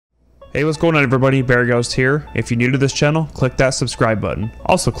Hey, what's going on everybody? Bereghost here. If you're new to this channel, click that subscribe button.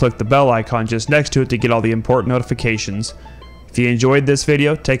 Also click the bell icon just next to it to get all the important notifications. If you enjoyed this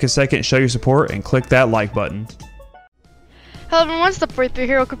video, take a second to show your support and click that like button. Hello everyone, it's the 43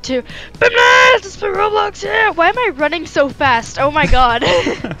 here, welcome to Let's play Roblox. Yeah, why am I running so fast? Oh my god.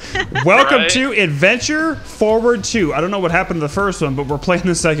 Welcome to Adventure Forward 2. I don't know what happened to the first one, but we're playing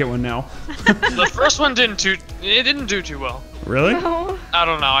the second one now. The first one didn't do too well. Really? No. I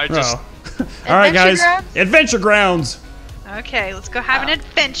don't know. I just. Alright guys, Grounds? Adventure Grounds. Okay, let's go have an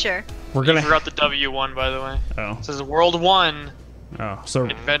adventure. We're gonna. You forgot the W1, by the way. Oh. It says World 1. Oh, so.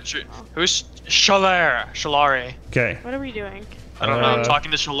 Adventure. Who's Shalare? Okay. What are we doing? I don't know. I'm talking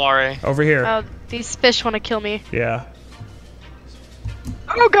to Shalare. Over here. Oh, these fish want to kill me. Yeah.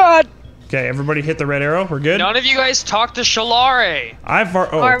 Oh god. Okay, everybody hit the red arrow. We're good? None of you guys talk to Shalare.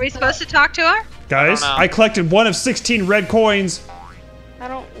 Are we supposed to talk to her? Guys, I collected one of 16 red coins. I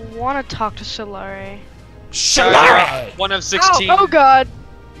don't want to talk to Shalare. Shalare! One of 16 Oh god.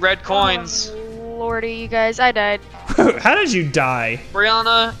 red coins. Oh, lordy, you guys, I died. How did you die?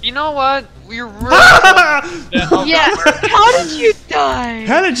 Brianna, you know what? We're really. Yeah. How did you die?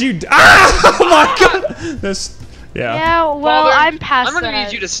 How did you die? Ah! Oh my god! This. Yeah. Yeah, well, Father, I'm past I'm gonna that,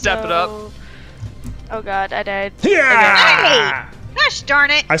 need you to step it up. Oh god, I died. Yeah! Gosh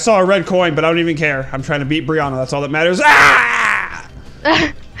darn it! I saw a red coin, but I don't even care. I'm trying to beat Brianna. That's all that matters. Ah!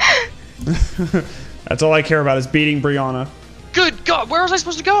 That's all I care about is beating Brianna. Good God, where was I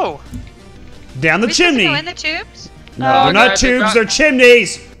supposed to go? Down the Are we supposed to chimney. go in the tubes? No, they're not tubes. They're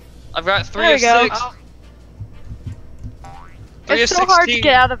chimneys. I've got 3 There of we go. 6. 3 It's of so 16. hard to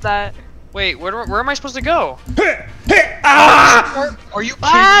get out of that. Wait, where am I supposed to go? Ah! Are you kidding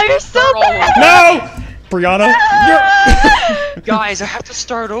Ah, me? you're so Start all bad. No! Brianna, over. Guys, I have to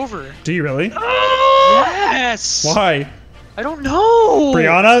start over. do you really? Yes. Why? I don't know.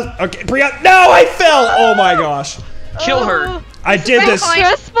 Brianna? Okay, Brianna. No, I fell! Oh my gosh. Kill her. I did Red this. coin.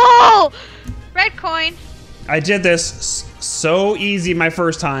 Stressful! Red coin. I did this so easy my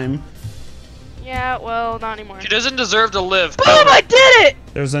first time. Yeah, well, not anymore. She doesn't deserve to live. Boom, I did it!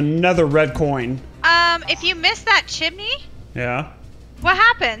 There's another red coin. If you miss that chimney, Yeah. what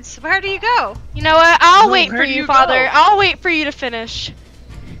happens? Where do you go? You know what? I'll No, wait where for do you, you Father. go? I'll wait for you to finish.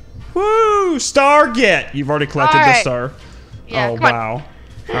 Woo! Star get! You've already collected the Alright. star. Yeah, Oh, come on. wow.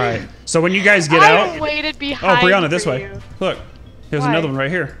 Alright. So when you guys get I out. waited Oh, behind Brianna, this for way. you. Look. There's Why? another one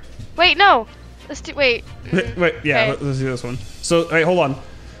right here. Wait, no. Let's do. Wait. Wait, yeah, okay. let's do this one. So, wait, hold on.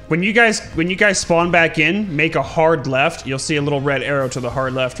 When you guys spawn back in, make a hard left. You'll see a little red arrow to the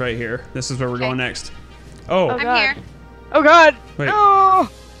hard left right here. This is where we're going next. Oh, Oh, I'm God. here. Oh God. Wait. No.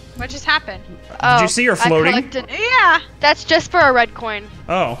 What just happened? Oh, you see her I floating? collected- Yeah. That's just for a red coin.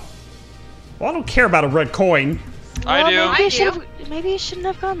 Oh. Well, I don't care about a red coin. I do. Maybe, I maybe you shouldn't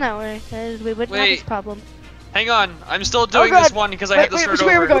have gone that way. We wouldn't have Wait. this problem. Hang on. I'm still doing this one because I had to start which over.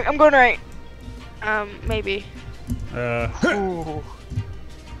 way are we going? I'm going right. Maybe. Ooh.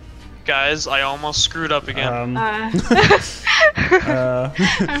 Guys, I almost screwed up again.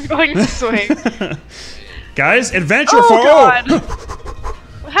 I'm going this way. Guys, adventure Oh, for God.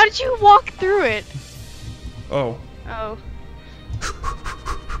 How did you walk through it? Oh. Oh.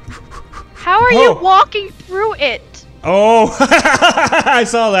 How are you walking through it? Oh. I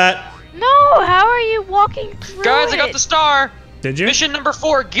saw that. No, how are you walking through Guys, it? I got the star. Did you? Mission number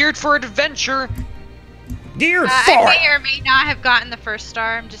 4, geared for adventure. Gear I for may or may not have gotten the first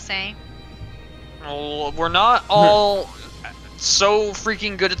star. I'm just saying. Oh, we're not all so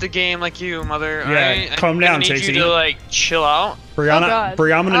freaking good at the game like you, Mother. Yeah, I'm calm gonna down, need Chasey. you to like chill out. Brianna, Oh,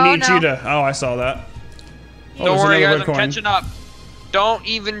 God. I'm gonna Oh, need no. you to. Oh, I saw that. Oh, Don't there's worry, another guys. red I'm coin. catching up. Don't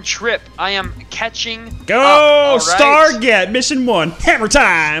even trip. I am catching Go! up. All right? Star get mission 1. Hammer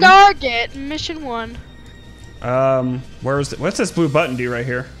time. Target mission 1. What's this blue button do right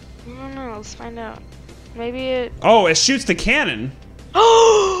here? I don't know. Let's find out. Maybe it. Oh, it shoots the cannon.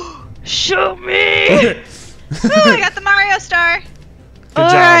 Oh! Shoot me! Good Ooh, I got the Mario star. job.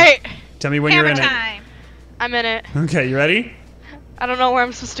 Alright. Tell me when Hammer you're in time. I'm in it. it. Okay, you ready? I don't know where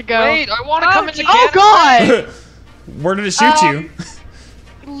I'm supposed to go. Wait, I want to come in the Oh cannon. God! Where did it shoot you?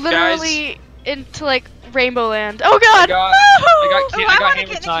 Literally into like Rainbow Land. Oh God! I got Oh, I got want to hammer get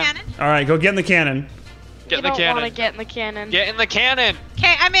in the time. cannon. All right, go get in the cannon. Get in you the don't want cannon. to get in the cannon. Get in the cannon.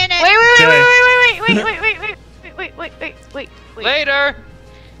 Okay, I'm in it. Wait. Later.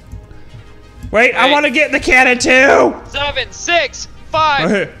 Wait, I Wait. want to get in the cannon too. 7, 6,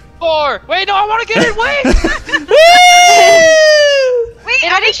 5, 4. Wait, no, I want to get it. Wait. Woo! Wait,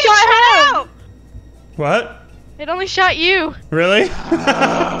 It I only didn't get shot shot him. out. What? It only shot you. Really?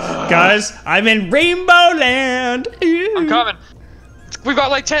 Guys, I'm in Rainbow Land. I'm coming. We've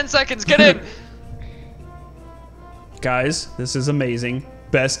got like 10 seconds. Get in. Guys, this is amazing.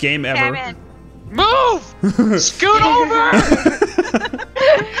 Best game ever. I'm in. Move! Scoot over!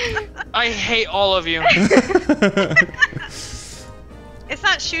 I hate all of you. It's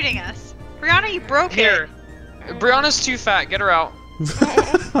not shooting us. Brianna, you broke Here. Brianna's too fat. Get her out.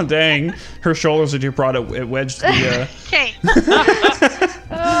 Oh, dang. Her shoulders are too broad. It wedged the... it. Okay.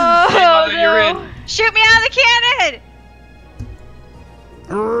 Oh, Hey, Mother, no. you're in. Shoot me out of the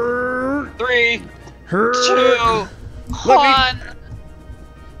cannon! 3, Her... 2, 1.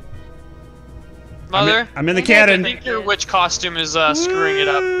 Mother, I'm in the I cannon. think your witch costume is screwing it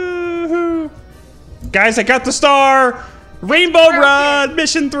up. Woo-hoo. Guys, I got the star! Rainbow Run!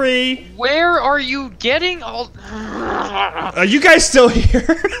 Mission 3! Where are you getting all... Are you guys still here?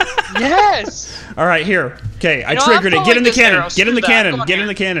 Yes! Alright, here. Okay, I know, triggered I'm it. Get in the following this cannon. arrow. Get in the Screw that. cannon. Go on Get in here.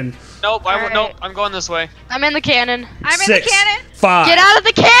 the cannon. Nope, Alright. nope, I'm going this way. I'm in the cannon. I'm in 6, the cannon. 5, Get out of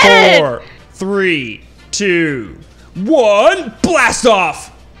the cannon! 4, 3, 2, 1. Blast off!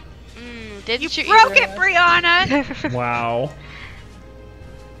 Didn't You shoot broke you, it, Brianna. Wow.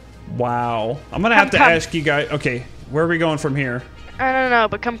 Wow. I'm gonna have to Come. ask you guys. Okay, where are we going from here? I don't know,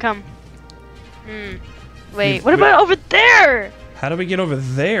 but come. Wait, what about over there? How do we get over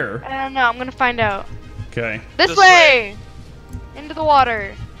there? I don't know. I'm gonna find out. Okay. This This way. Into the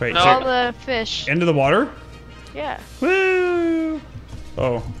water. Wait, No. so All the fish. into the water? Yeah. Woo!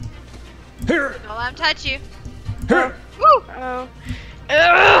 Oh. Here! Don't let him touch you. Here! Woo! Oh.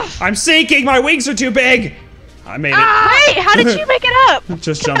 Ugh. I'm sinking! My wings are too big! I made it. Wait, how did you make it up?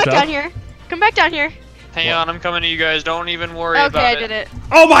 Just Come jumped back up. down here. Come back down here. Hang on, I'm coming to you guys. Don't even worry Okay, about I it. did it.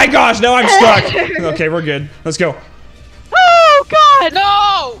 Oh my gosh, now I'm stuck! Okay, we're good. Let's go. Oh God!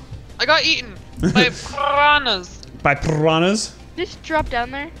 No! I got eaten by piranhas. By piranhas? Just drop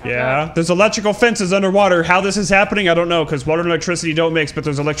down there. Oh, Yeah. God. There's electrical fences underwater. How this is happening, I don't know, because water and electricity don't mix, but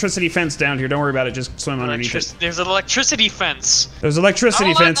there's electricity fence down here. Don't worry about it. Just swim underneath it. There's an electricity fence. There's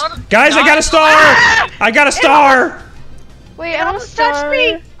electricity Oh, fence. not- Guys, I got a star! I got a star! Wait, It I don't almost touched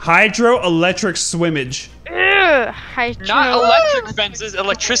me. Hydroelectric swimmage. Hydro. Not electric fences,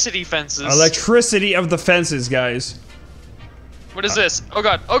 electricity fences. Electricity of the fences, guys. What is this? Oh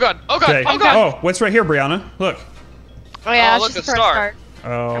god, oh god, oh god, Okay. oh god! Oh, what's right here, Brianna? Look. Oh yeah, Oh, it's look, just a a star.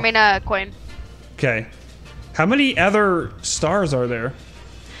 star. Oh. I mean, coin. Okay. How many other stars are there?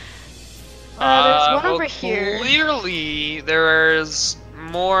 There's one well, over here. Clearly, there's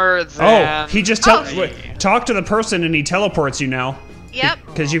more than... Oh, he just talk to the person and he teleports you now. Yep.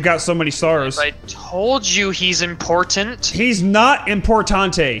 Because you've got so many stars. I told you he's important. He's not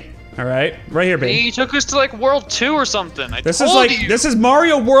importante. All right, right here, baby. He took us to like World 2 or something. This told is like you. this is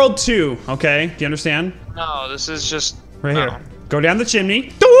Mario World 2. Okay, do you understand? No, this is just Right no. here. Go down the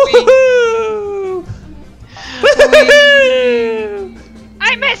chimney. Woohoo! Woohoo!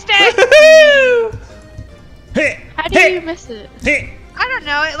 I missed it. Woohoo! Hey! How do hey, you miss it? Hey! I don't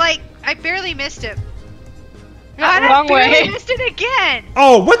know. I barely missed it. Not I wrong barely way. missed it again.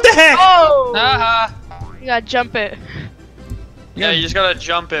 Oh, what the heck? Oh! Haha. You gotta jump it. Yeah, you just gotta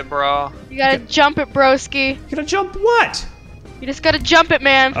jump it, bro. You gotta jump it, broski. You gonna jump what? You just gotta jump it,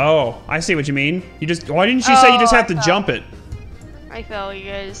 man. Oh, I see what you mean. You just why didn't you say you just Oh, have to I jump it? I fell, you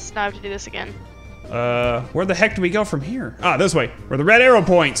guys. Now I have to do this again. Where the heck do we go from here? Ah, this way. Where the red arrow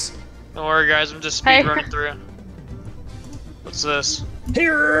points. Don't worry, guys. I'm just Hey. speed running through. What's this?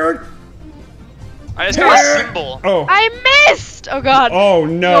 Here. I just got a symbol. Oh. I missed! Oh god. Oh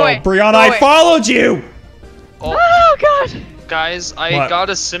no, Go away. Brianna, Go I away. followed you. Oh, Oh god! guys, I What? got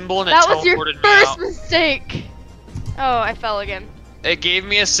a symbol and it That was your teleported me first out. mistake! Oh, I fell again. It gave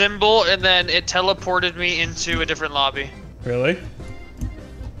me a symbol and then it teleported me into a different lobby. Really?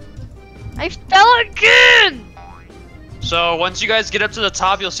 I fell again! So once you guys get up to the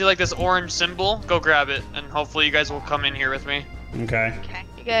top, you'll see like this orange symbol. Go grab it, and hopefully you guys will come in here with me. Okay. Okay.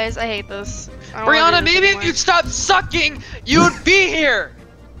 You guys, I hate this. I don't wanna Brianna, do this maybe if anymore. you'd stop sucking, you'd be here.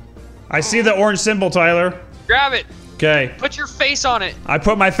 I see the orange symbol, Tyler. Grab it. Okay. Put your face on it I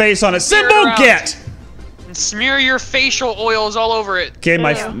put my face on it. Smear it Symbol around. get. and smear your facial oils all over it. Okay,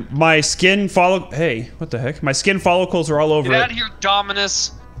 Ew. my skin Hey, what the heck? My skin follicles are all over Get out it. of here,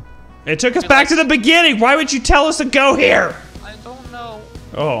 Dominus. It took us It back to likes- the beginning. Why would you tell us to go here? I don't know.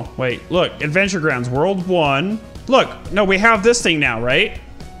 Oh, wait. Look, Adventure Grounds, World 1. Look, no, we have this thing now, right?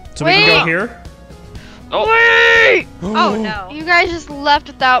 So we can go Wait. here? Oh, Wait! Oh no. You guys just left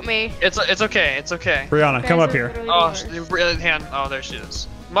without me. it's okay. It's okay. Brianna, You come guys up are here. literally Oh, the worst. hand. Oh, there she is.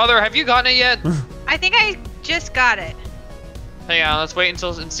 Mother, have you gotten it yet? I think I just got it. Hang on, let's wait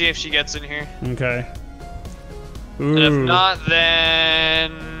until and see if she gets in here. Okay. And if Ooh. not,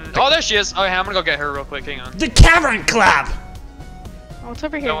 then... Oh, there she is. Okay, I'm gonna go get her real quick. Hang on. The Cavern Club! What's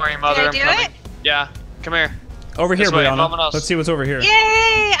over here? Don't worry, Mother. I'm do coming. it? Yeah, come here. Over here, This way, Brianna. Domino's. Let's see what's over here. Yay!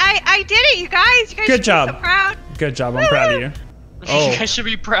 I did it, you guys. You guys Good should job. be so proud. Good job. I'm proud of you. Oh. You guys should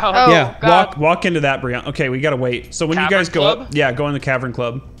be proud. Oh, Yeah, God. walk into that, Brianna. Okay, we gotta wait. So when you Cavern guys go Club? up, yeah, go in the Cavern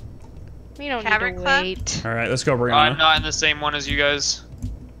Club. We don't Cavern need to Club? wait. All right, let's go, I'm Brianna. not in the same one as you guys.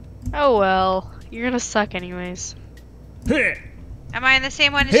 Oh well. You're gonna suck anyways. Am I in the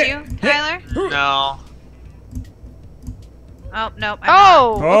same one as Hit, you, hit. Tyler? No. Oh, nope. I'm not.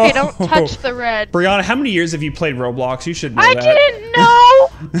 Oh! Okay, don't Oh. touch the red. Brianna, how many years have you played Roblox? You should know I that. didn't know!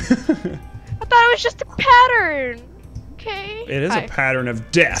 I thought it was just a pattern. Okay. It is Hi. a pattern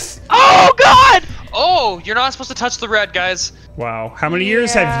of death. Oh God! Oh, you're not supposed to touch the red, guys. Wow. How many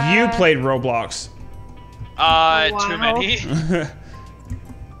years have you Yeah. played Roblox? Wow. Too many.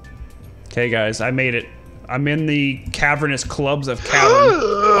 Okay, guys, I made it. I'm in the cavernous clubs of Cavern.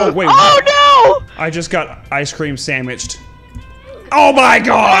 Oh, wait. Oh no! I just got ice cream sandwiched. Oh my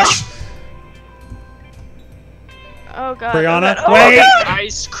gosh! Oh God. Brianna, oh, God. wait! Oh, God.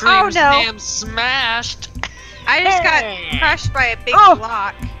 Ice cream Oh, no. Sam smashed. I just got crushed by a big Oh.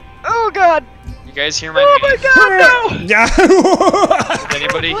 block. Oh God. You guys hear my Oh meat? my God, no! Yeah. Did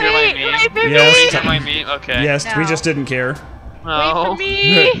anybody hear my Wait, meat? wait for Yes. me! Hear my meat? Okay. Yes, we No. just didn't care. Wait No. for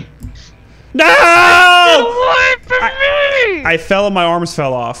me! No! Wait for me! I fell and my arms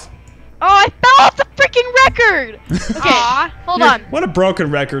fell off. Oh, I fell off the freaking record! Okay, Aw. hold on. What a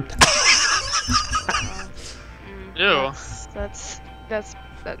broken record. Ew. No.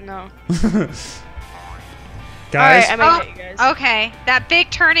 Guys, Alright, I made it, you guys. Okay, that big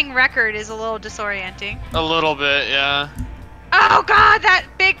turning record is a little disorienting. A little bit, yeah. Oh God, that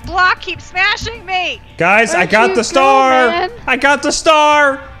big block keeps smashing me! guys, I Where'd got you the go, star. man? I got the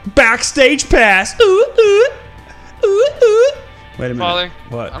star. Backstage pass. Ooh, ooh, ooh, ooh. Wait a minute. Father,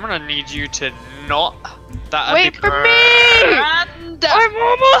 What? I'm gonna need you to not. That Wait for me! I'm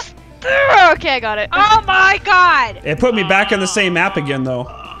almost there! Okay, I got it. Oh my God! It put me back in the same map again, though.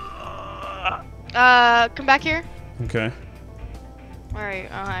 Come back here. Okay. Alright,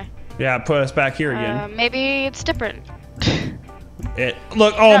 oh hi. Yeah, it put us back here again. Maybe it's different. It.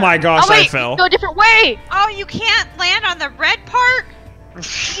 Look. Oh my gosh, Oh wait, I fell. go a different way! Oh, you can't land on the red part?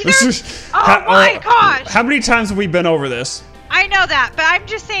 This is. Oh my gosh! How many times have we been over this? I know that, but I'm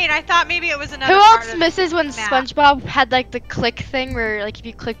just saying, I thought maybe it was another Who part else of misses when the map. SpongeBob had like the click thing where like if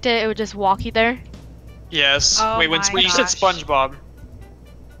you clicked it, it would just walk you there? Yes. Oh Wait, when my you said gosh. SpongeBob.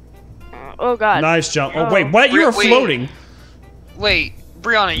 Oh God. Nice jump. Oh Oh. wait, what? You were Wait. floating. Wait,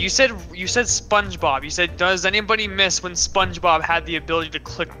 Brianna, you said SpongeBob. You said, does anybody miss when SpongeBob had the ability to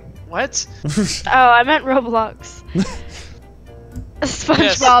click? What? Oh, I meant Roblox.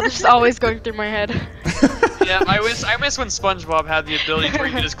 SpongeBob is just always going through my head. Yeah, I miss when SpongeBob had the ability where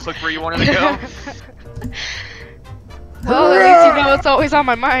you could just click where you wanted to go. Well, at least you know it's always on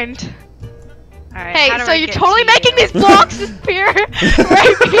my mind. Alright, Hey, how do so I you're get totally to making you? these blocks disappear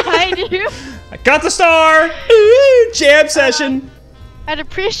right behind you. I got the star. Ooh, jam session. I'd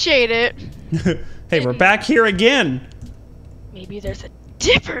appreciate it. Hey, we're back here again. Maybe there's a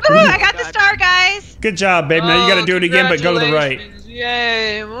different. Ooh, I got the star, guys! Good job, babe. Now you gotta do it again, but go to the right. Congratulations,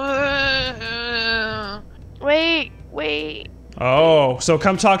 Yay! Wait. Oh, so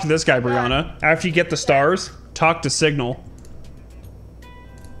come talk to this guy, Brianna. After you get the stars, talk to Signal.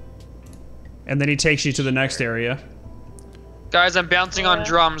 And then he takes you to the next area. Guys, I'm bouncing on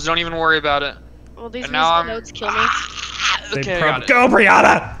drums. Don't even worry about it. Well, these And now music I'm- notes kill me. They Okay, I got it. Go,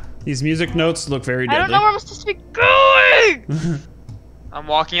 Brianna! These music notes look very I deadly. don't know where I'm supposed to be going. I'm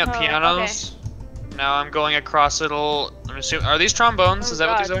walking up Oh, pianos. Now I'm going across little. I'm assuming. Are these trombones? Oh, Is that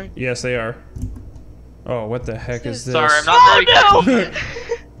what these God. are? Yes, they are. Oh, what the heck is this? Sorry, I'm not Oh very. no!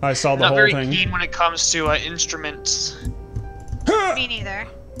 I saw the Not whole very thing. keen when it comes to instruments. Me neither.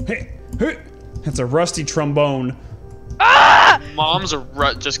 Hey, hey. It's a rusty trombone. Ah! Mom's a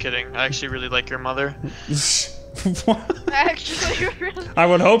rut. Just kidding. I actually really like your mother. What? Actually, really. I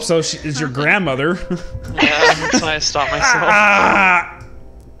would hope so. She is your grandmother. Yeah, that's why I stopped myself. Ah!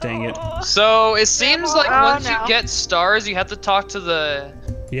 Dang it. So it seems like Oh, once no. you get stars, you have to talk to the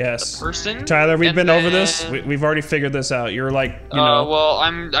Yes. person. Tyler, we've and been over this. then- We've already figured this out. You're like, you know. Well,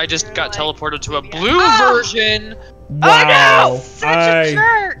 I just got teleported to a blue Oh! version. Wow. Such a I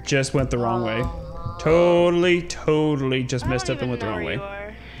jerk! just went the wrong way. Totally just messed up and went the wrong way.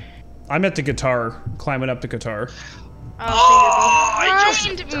 I'm at the guitar, climbing up the guitar. Oh,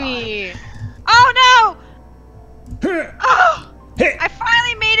 behind me. Oh no! Oh! Hey. I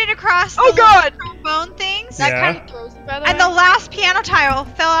finally made it across the Oh, God! little trombone things. That Yeah. kind of throws you, by the And way. the last piano tile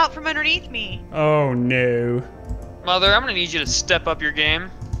fell out from underneath me. Oh no. Mother, I'm gonna need you to step up your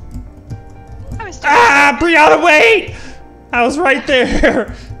game. I was doing Ah, Brianna, wait! I was right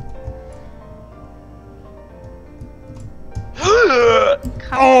there.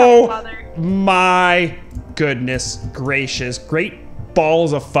 Oh my goodness gracious. Great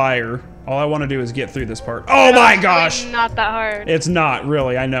balls of fire. All I want to do is get through this part. Oh my gosh. Really not that hard. It's not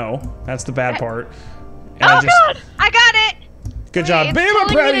really, I know. That's the bad part. And Oh god! I got it! Good job. It's Babe, I'm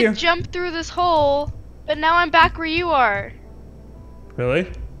telling proud me of to you. jump through this hole, but now I'm back where you are. Really?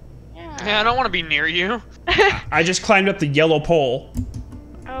 Yeah, I don't want to be near you. I just climbed up the yellow pole.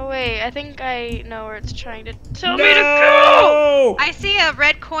 Oh wait, I think I know where it's trying to tell No! me to go. I see a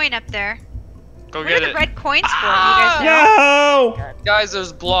red coin up there. Go What get are the it. red coins for? Do you guys know? No! Guys,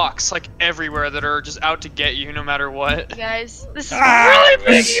 there's blocks like everywhere that are just out to get you no matter what. Guys, this is Ah!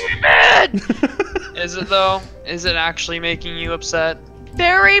 really making me mad. Is it though? Is it actually making you upset?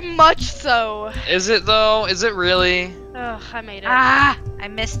 Very much so. Is it though? Is it really? Ugh, I made it. Ah, I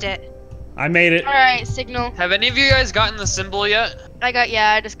missed it. I made it. All right, signal. Have any of you guys gotten the symbol yet?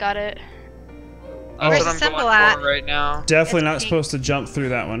 I just got it. That's Where's what the I'm symbol going at? for right now. Definitely It's not pink. supposed to jump through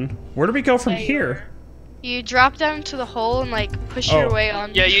that one. Where do we go from Yeah, you here? You drop down to the hole and like push your Oh. way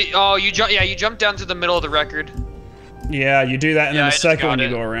on. Yeah, you jump down to the middle of the record. Yeah, you do that, and Yeah, then I the just second got one you it.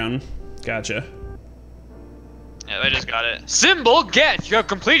 go around. Gotcha. Yeah, I just got it. Symbol get. You have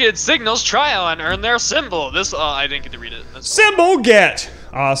completed Signal's trial and earned their symbol. This I didn't get to read it. That's Symbol get.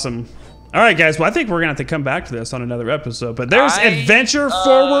 Awesome. All right, guys. Well, I think we're gonna have to come back to this on another episode. But there's Adventure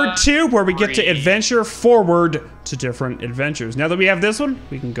Forward 2, where we get to agree. adventure forward to different adventures. Now that we have this one,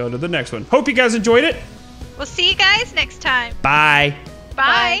 we can go to the next one. Hope you guys enjoyed it. We'll see you guys next time. Bye.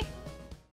 Bye.